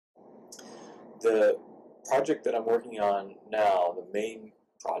The project that I'm working on now, the main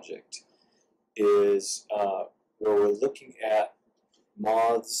project, is where we're looking at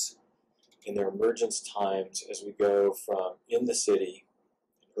moths in their emergence times as we go from in the city,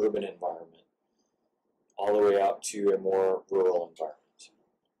 an urban environment, all the way out to a more rural environment.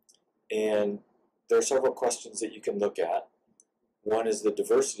 And there are several questions that you can look at. One is the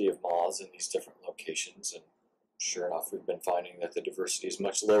diversity of moths in these different locations, and sure enough, we've been finding that the diversity is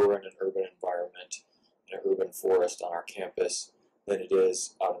much lower in an urban environment, in an urban forest on our campus, than it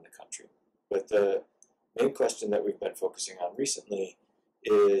is out in the country. But the main question that we've been focusing on recently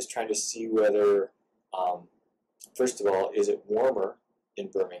is trying to see whether, first of all, is it warmer in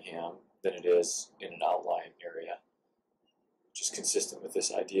Birmingham than it is in an outlying area, which is consistent with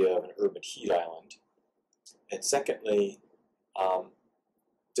this idea of an urban heat island. And secondly,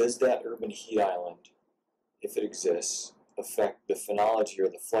 does that urban heat island, if it exists, affect the phenology or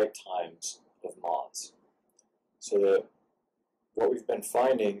the flight times of moths? So what we've been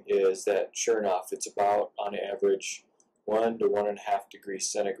finding is that, sure enough, it's about, on average, 1 to 1.5 degrees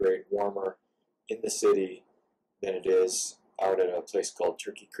centigrade warmer in the city than it is out at a place called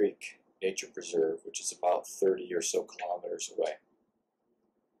Turkey Creek Nature Preserve, which is about 30 or so kilometers away.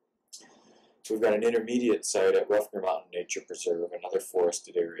 So we've got an intermediate site at Ruffner Mountain Nature Preserve, another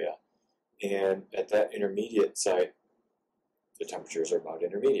forested area. And at that intermediate site, the temperatures are about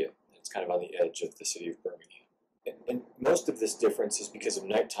intermediate. It's kind of on the edge of the city of Birmingham. And most of this difference is because of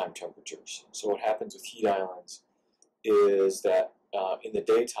nighttime temperatures. So what happens with heat islands is that in the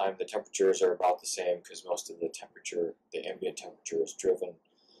daytime the temperatures are about the same because most of the temperature, the ambient temperature, is driven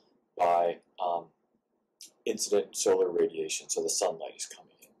by incident solar radiation, so the sunlight is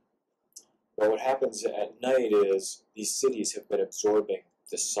coming in. But what happens at night is these cities have been absorbing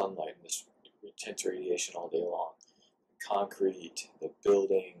this sunlight and this intense radiation all day long. The concrete, the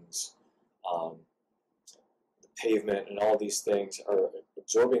buildings, the pavement, and all these things are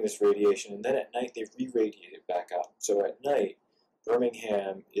absorbing this radiation, and then at night they re-radiate it back out. So at night,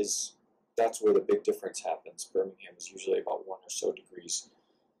 Birmingham that's where the big difference happens. Birmingham is usually about 1 or so degrees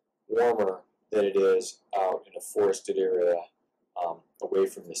warmer than it is out in a forested area away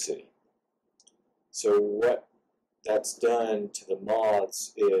from the city. So what that's done to the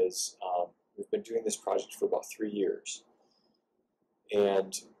moths is, we've been doing this project for about 3 years.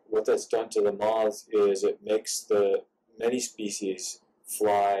 And what that's done to the moths is it makes the many species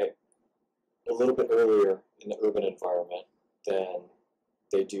fly a little bit earlier in the urban environment than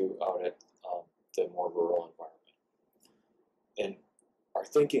they do out at the more rural environment. And our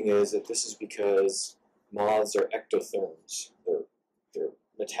thinking is that this is because moths are ectotherms. Their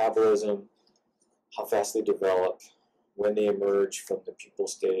metabolism, how fast they develop, when they emerge from the pupal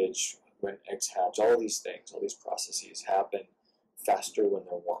stage, when eggs hatch, all these things, all these processes happen faster when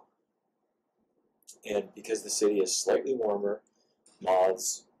they're warm. And because the city is slightly warmer,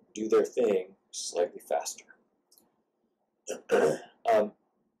 moths do their thing slightly faster.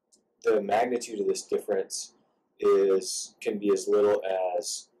 The magnitude of this difference can be as little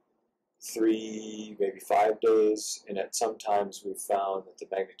as 3, maybe 5 days, and at some times we've found that the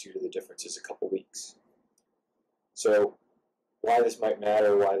magnitude of the difference is a couple weeks. So why this might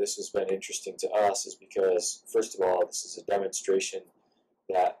matter, why this has been interesting to us, is because, first of all, this is a demonstration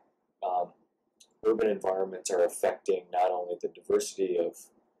that urban environments are affecting not only the diversity of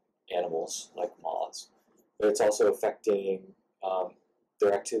animals like moths, but it's also affecting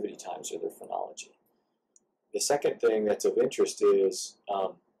their activity times or their phenology. The second thing that's of interest is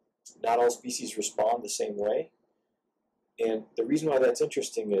not all species respond the same way. And the reason why that's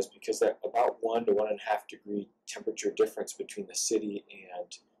interesting is because that about 1 to 1.5 degree temperature difference between the city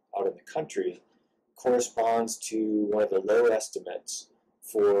and out in the country corresponds to one of the low estimates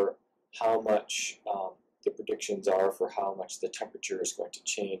for how much the predictions are for how much the temperature is going to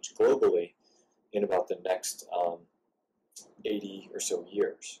change globally in about the next 80 or so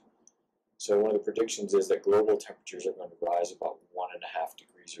years. So one of the predictions is that global temperatures are going to rise about 1.5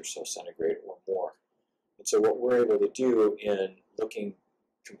 degrees or so centigrade or more. And so what we're able to do in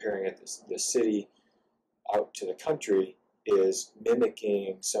comparing at the city out to the country is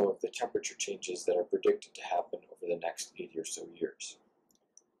mimicking some of the temperature changes that are predicted to happen over the next 80 or so years.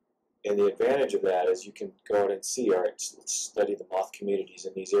 And the advantage of that is you can go out and see, all right, so let's study the moth communities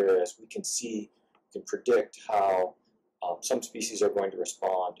in these areas. We can predict how some species are going to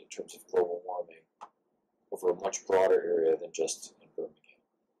respond in terms of global warming over a much broader area than just in Birmingham.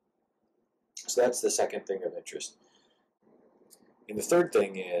 So that's the second thing of interest. And the third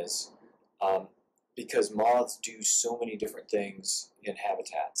thing is, because moths do so many different things in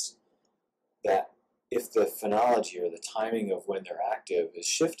habitats, that if the phenology or the timing of when they're active is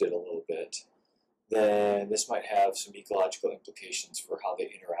shifted a little bit, then this might have some ecological implications for how they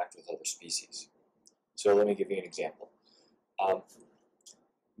interact with other species. So let me give you an example.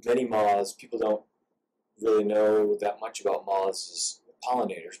 Many moths, people don't really know that much about moths as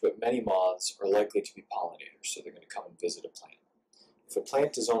pollinators, but many moths are likely to be pollinators, so they're going to come and visit a plant. If a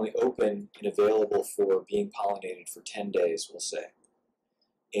plant is only open and available for being pollinated for 10 days, we'll say,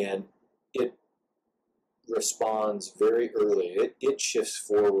 and it responds very early, it shifts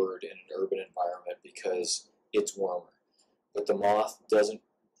forward in an urban environment because it's warmer, but the moth doesn't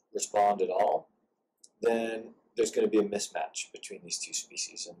respond at all, then there's going to be a mismatch between these two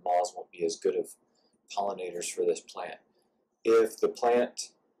species, and moths won't be as good of pollinators for this plant. If the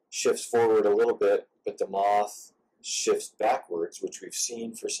plant shifts forward a little bit, but the moth shifts backwards, which we've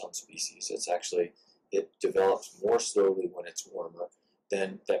seen for some species, it develops more slowly when it's warmer,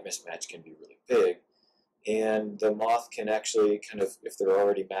 then that mismatch can be really big. And the moth can actually kind of, if they're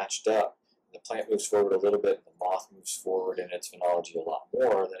already matched up, the plant moves forward a little bit, and the moth moves forward in its phenology a lot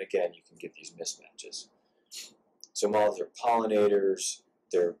more, then again you can get these mismatches. So moths are pollinators,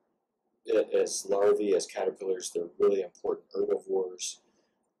 they're as larvae, as caterpillars, they're really important herbivores.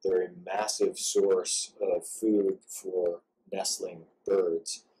 They're a massive source of food for nestling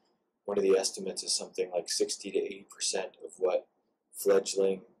birds. One of the estimates is something like 60 to 80% of what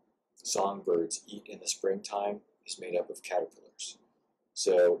fledgling songbirds eat in the springtime is made up of caterpillars.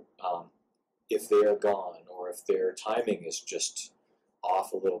 So if they are gone, or if their timing is just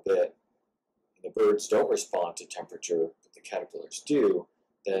off a little bit, and the birds don't respond to temperature, but the caterpillars do,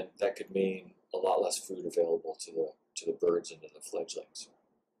 then that could mean a lot less food available to the birds and to the fledglings.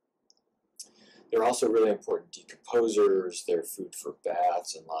 They're also really important decomposers. They're food for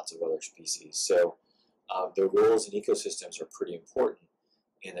bats and lots of other species. So their roles in ecosystems are pretty important.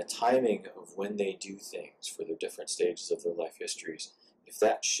 And the timing of when they do things for the different stages of their life histories, if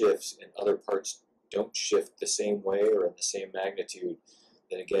that shifts and other parts don't shift the same way or in the same magnitude,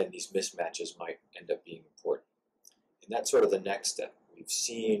 then again, these mismatches might end up being important. And that's sort of the next step. We've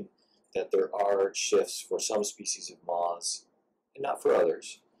seen that there are shifts for some species of moths and not for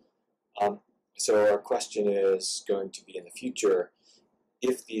others. So our question is going to be in the future,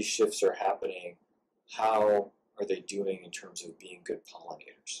 if these shifts are happening, how are they doing in terms of being good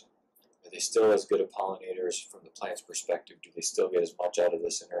pollinators? Are they still as good of pollinators from the plant's perspective? Do they still get as much out of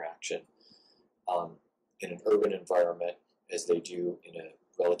this interaction in an urban environment as they do in a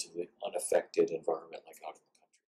relatively unaffected environment like out in